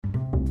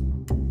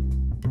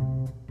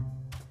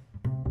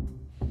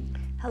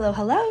Hello,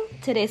 hello.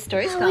 Today's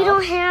story's called... We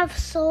don't have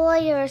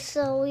Sawyer,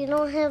 so we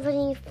don't have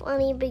any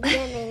funny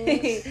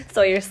beginnings.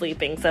 Sawyer's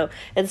sleeping, so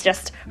it's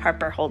just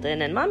Harper,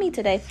 Holden, and Mommy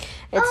today.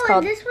 It's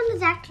called... and this one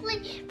is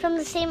actually from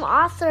the same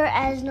author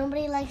as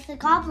Nobody Likes the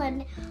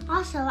Goblin.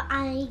 Also,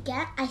 I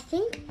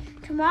think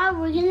tomorrow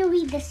we're going to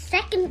read the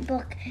second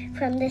book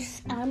from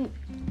this.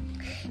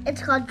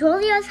 It's called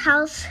Julia's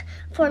House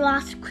for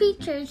Lost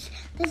Creatures.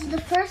 This is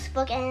the first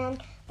book, and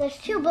there's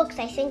two books,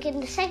 I think,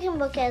 and the second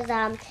book is...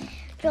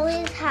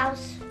 Julia's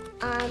House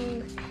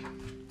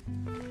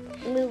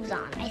moves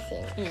on, I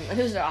think.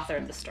 Who's the author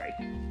of the story?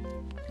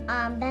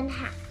 Ben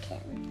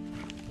Hatkin.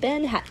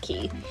 Ben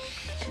Hatke.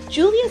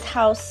 Julia's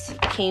house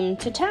came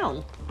to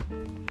town.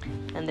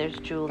 And there's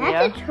Julia.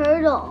 That's a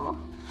turtle.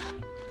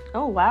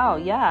 Oh, wow,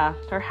 yeah.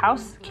 Her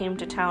house came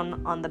to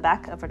town on the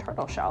back of a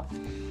turtle shell.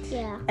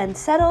 Yeah. And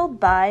settled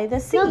by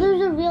the sea. No,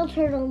 there's a real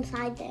turtle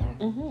inside there.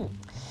 Mm-hmm.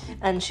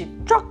 And she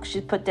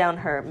put down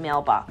her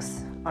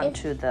mailbox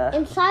onto the...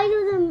 Inside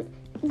of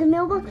the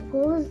mailbox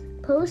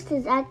post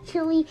is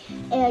actually,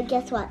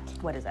 guess what?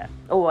 What is that?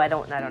 Oh, I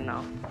don't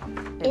know.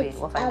 Maybe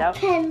we'll find out.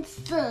 It's a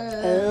pencil.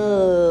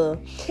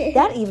 Oh.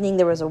 That evening,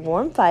 there was a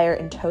warm fire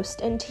and toast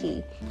and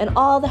tea, and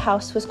all the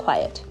house was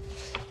quiet.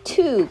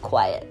 Too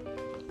quiet.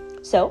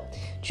 So,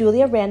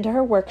 Julia ran to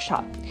her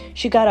workshop.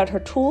 She got out her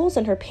tools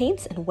and her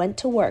paints and went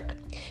to work.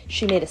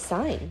 She made a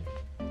sign.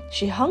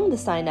 She hung the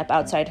sign up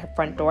outside her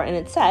front door, and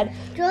it said,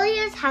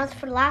 Julia's House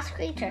for Lost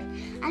Creatures.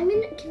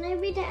 Can I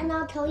read it, and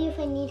I'll tell you if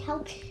I need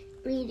help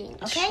reading,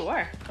 okay?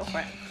 Sure, go for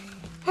it.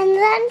 And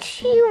then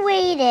she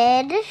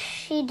waited.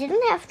 She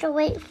didn't have to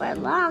wait for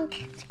long.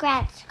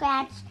 Scratch,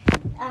 scratch.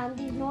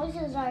 These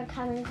noises are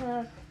coming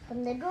from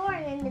the door,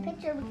 and in the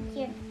picture we can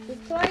see she's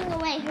throwing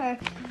away her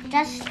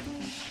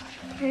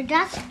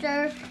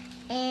duster,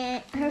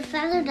 and her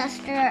feather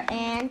duster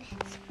and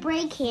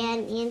spray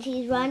can, and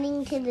she's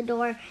running to the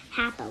door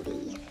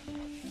happily.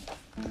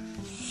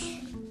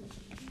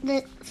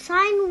 The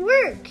sign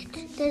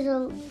worked. There's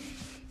a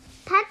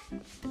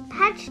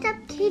patched up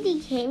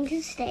kitty came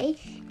to stay.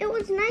 It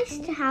was nice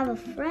to have a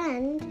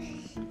friend,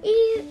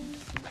 even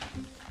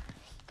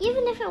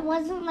if it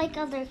wasn't like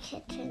other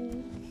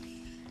kittens.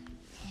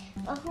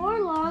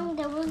 Before long,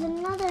 there was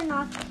another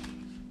knock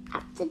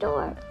at the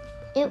door.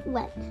 It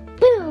went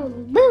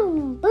boom,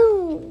 boom,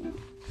 boom.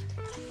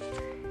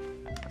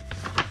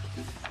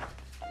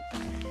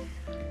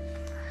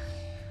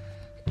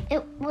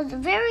 It was a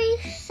very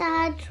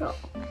sad troll.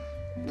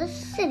 The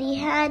city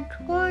had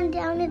torn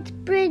down its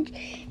bridge,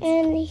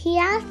 and he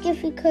asked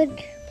if he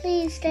could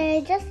please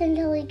stay just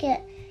until he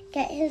get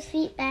his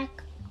feet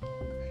back.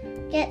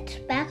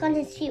 Get back on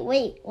his feet.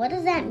 Wait, what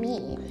does that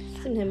mean?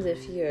 Sometimes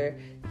if you're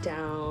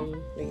down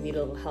or you need a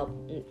little help,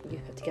 you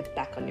have to get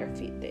back on your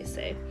feet, they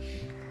say.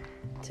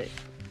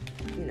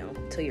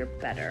 Till you're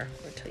better,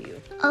 or till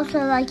you... Also,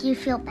 like you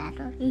feel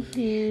better.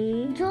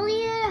 Mm-hmm.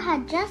 Julia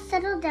had just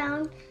settled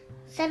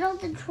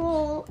the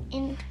troll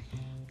in...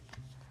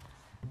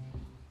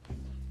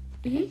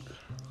 Julia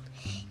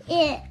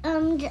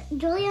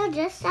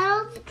just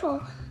settled the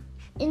troll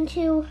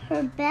into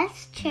her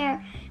best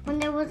chair when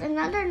there was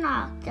another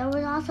knock. There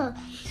was also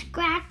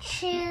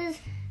scrapes,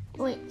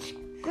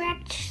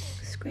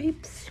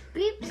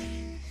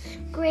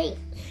 right.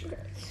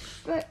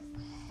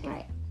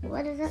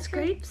 What is that?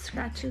 Scrapes,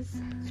 scratches.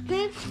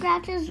 Scrapes,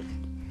 scratches,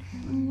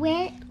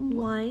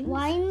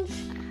 whines,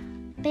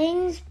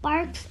 bangs,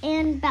 barks,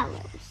 and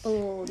bellows.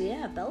 Oh,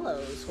 yeah,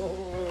 bellows.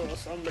 Oh,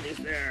 somebody's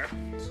there.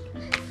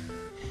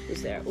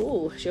 Who's there?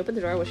 Oh, she opened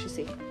the door. What'd she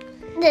see?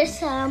 There's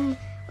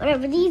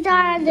whatever these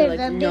are. There's like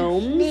a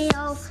gnomes? big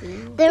snail.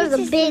 There's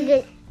a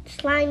big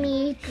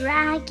slimy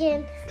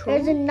dragon. Troll?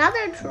 There's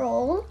another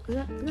troll.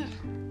 Yeah.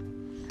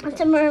 It's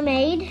a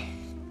mermaid.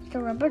 It's a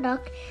rubber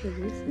duck.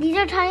 Mm-hmm. These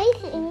are tiny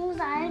things.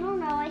 I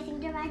don't know. I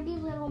think there might be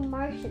little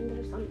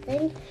Martians or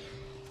something.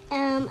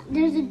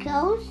 There's a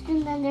ghost,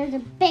 and then there's a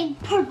big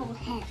purple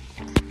head.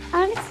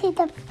 I want to see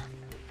the...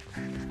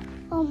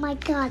 Oh my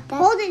God.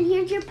 Holden,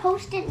 here's your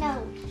Post-it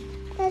note.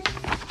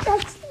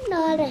 That's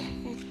not a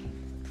head.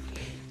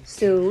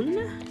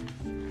 Soon,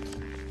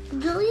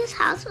 Julia's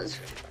house was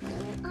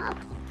up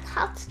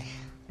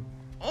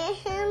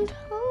and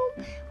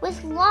home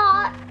with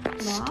lost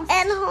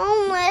and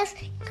homeless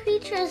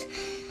creatures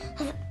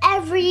of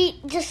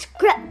every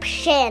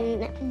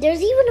description.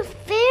 There's even a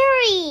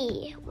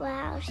fairy.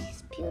 Wow,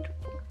 she's beautiful.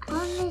 I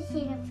want to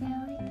see the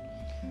fairy.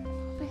 Oh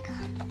my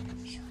God,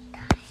 she'll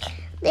die.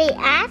 They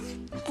asked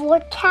for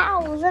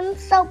towels and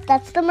soap.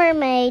 That's the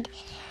mermaid.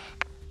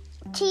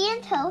 Tea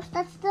and toast.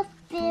 That's the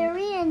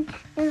fairy, and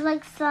there's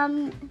like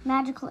some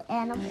magical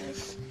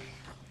animals.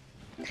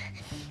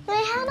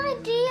 They had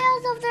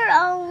ideas of their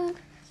own.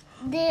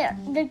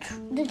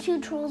 The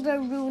two trolls are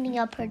ruining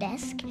up her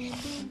desk.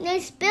 They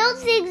spilled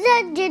things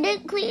that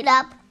didn't clean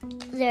up.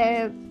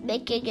 They're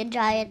making a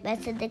giant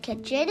mess in the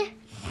kitchen.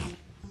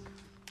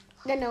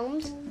 The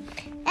gnomes.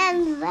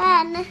 And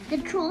then the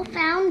troll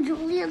found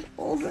Julia's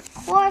old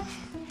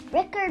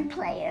record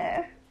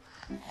player.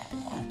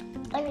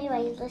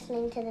 everybody's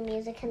listening to the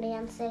music and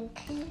dancing.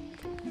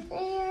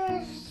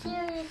 They're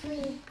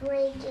seriously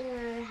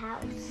breaking our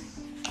house.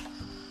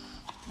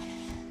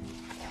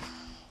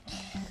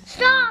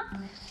 Stop!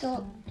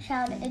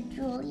 Shouted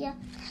Julia.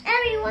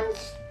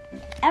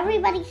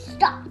 Everybody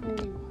stop.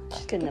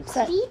 Getting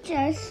upset.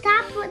 Teachers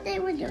stopped what they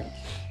were doing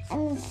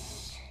and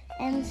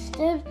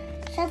stood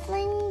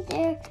shuffling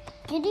their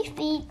giddy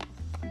feet.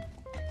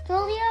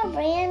 Julia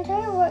ran to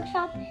her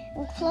workshop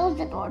and closed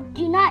the door.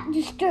 Do not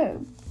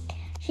disturb.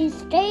 She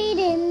stayed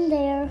in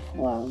there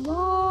for a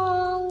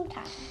long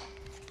time.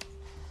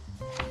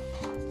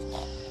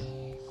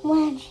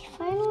 When she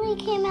finally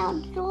came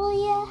out,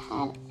 Julia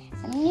had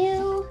a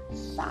new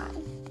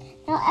sign.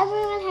 Now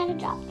everyone had a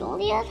job.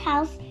 Julia's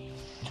house,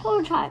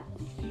 tour time.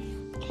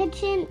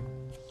 Kitchen,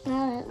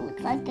 it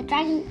looks like the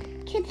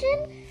dragon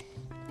kitchen.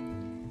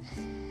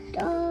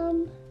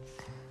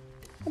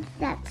 What does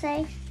that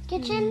say?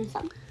 Kitchen?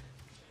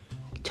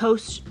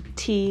 Toast,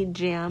 tea,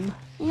 jam.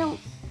 No.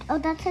 Oh,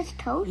 that says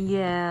toast?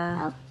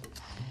 Yeah.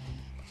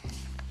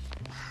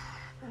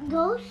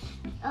 Ghost,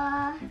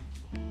 that's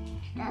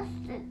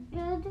the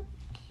good.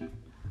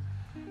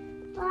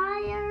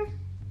 Fire.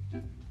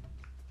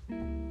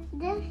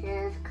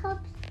 Dishes,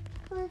 cups,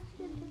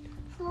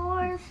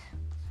 floors.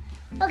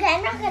 Okay,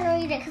 I'm not going to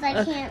read it because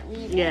I can't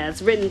read it. Yeah,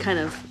 it's written kind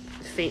of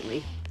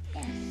faintly.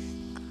 Yes.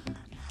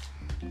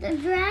 The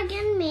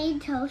dragon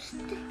made toast.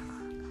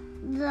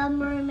 The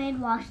mermaid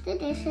washed the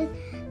dishes.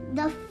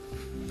 The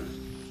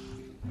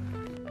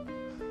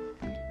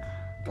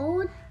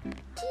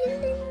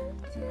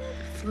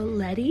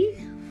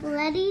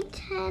Folletti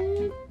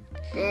tended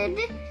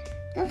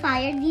the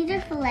fire. These are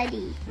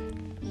Folletti.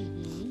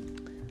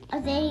 Are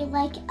they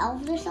like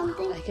elves or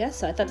something? I guess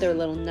so. I thought they were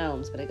little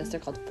gnomes, but I guess they're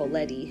called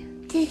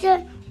Folletti. These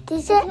are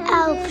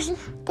elves.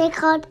 They're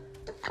called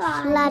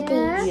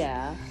Folletti.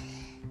 Yeah.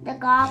 The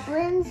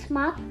goblins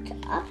mopped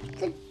up.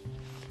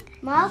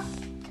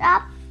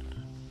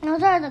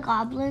 Those are the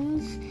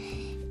goblins.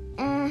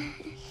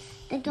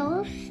 The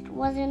ghost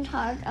was in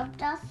charge of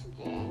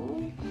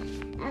dusting,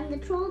 and the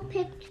troll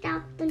picked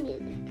out the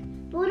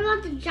music. But what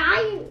about the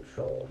giant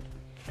troll?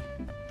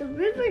 The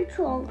river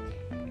troll.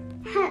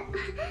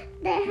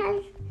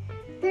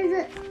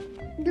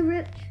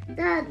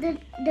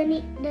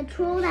 The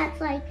troll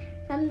that's like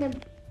from the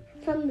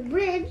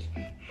bridge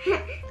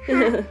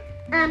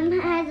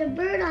has a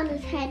bird on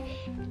his head,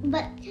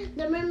 but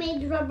the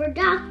mermaid's rubber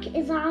duck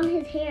is on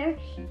his hair,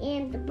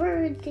 and the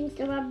bird thinks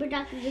the rubber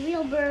duck is a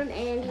real bird,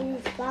 and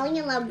he's falling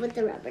in love with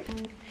the rubber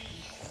duck.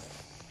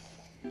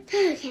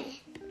 Okay.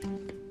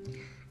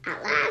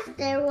 At last,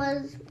 there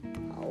was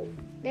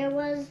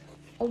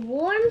a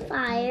warm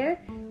fire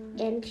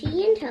and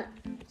tea and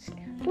toast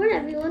for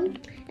everyone,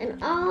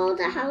 and all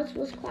the house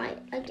was quiet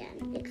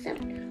again,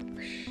 except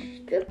whoosh,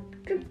 drip,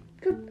 drip,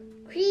 drip,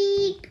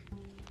 creak.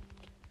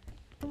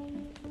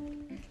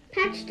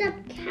 Patched up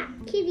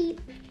Kitty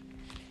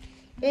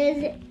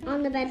is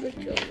on the bed with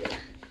Julia.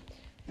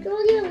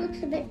 Julia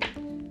looks a bit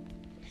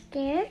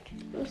scared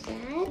or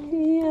sad.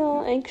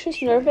 Yeah,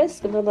 anxious, nervous,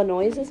 with all the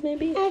noises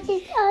maybe. And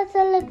she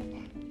also looks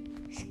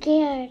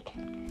scared.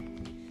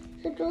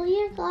 So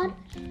Julia got.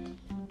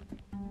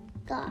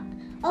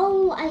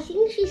 Oh, I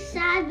think she's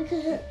sad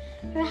because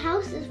her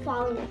house is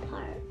falling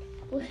apart.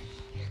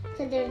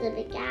 So there's a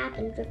big gap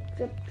and drip,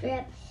 drip,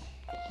 drip.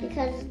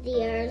 Because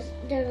there's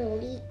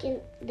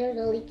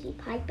a leaky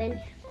pipe and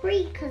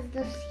creak because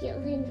the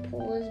ceiling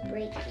pole is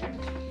breaking.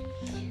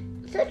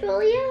 So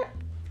Julia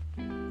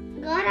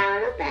got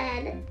out of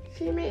bed.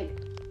 She made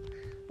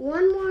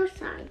one more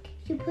sign.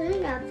 She put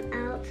it up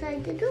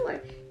outside the door,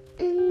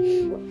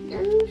 and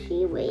then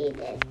she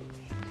waited.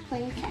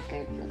 Playing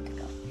checkers with the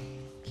ghost.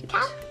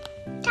 Tap,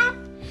 tap,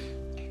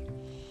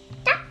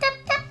 tap, tap,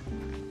 tap.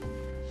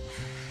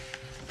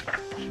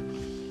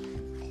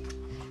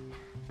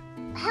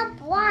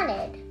 Help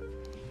wanted.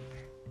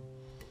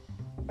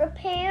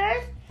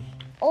 Repairs,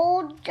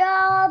 old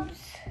jobs,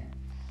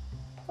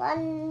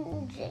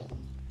 plumbing.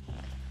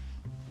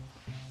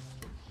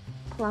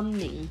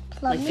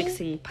 Like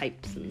fixing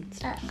pipes and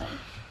stuff.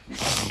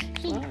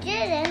 She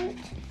didn't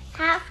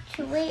have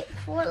to wait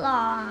for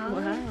long.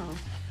 Wow.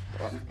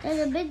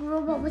 There's a big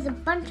robot with a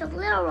bunch of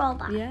little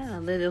robots. Yeah,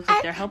 they look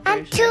like they're helpers.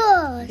 And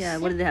tools. Yeah,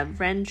 what do they have?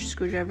 Wrench,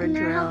 screwdriver, And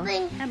they're drill,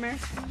 helping. hammer.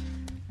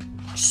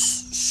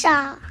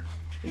 Saw.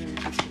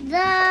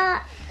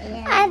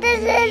 And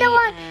there's a little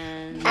one.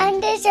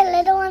 And there's a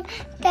little one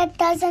that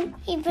doesn't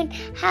even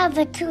have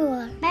a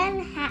tool.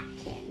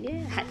 Manhattan.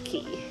 Yeah, hat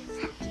key.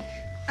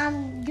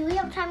 Do we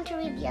have time to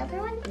read the other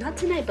one? Not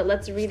tonight, but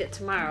let's read it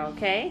tomorrow,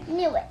 okay?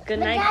 Knew it. Good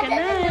The night, cat good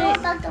doesn't know night.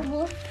 about the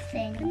wolf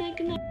thing. Good night,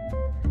 good night.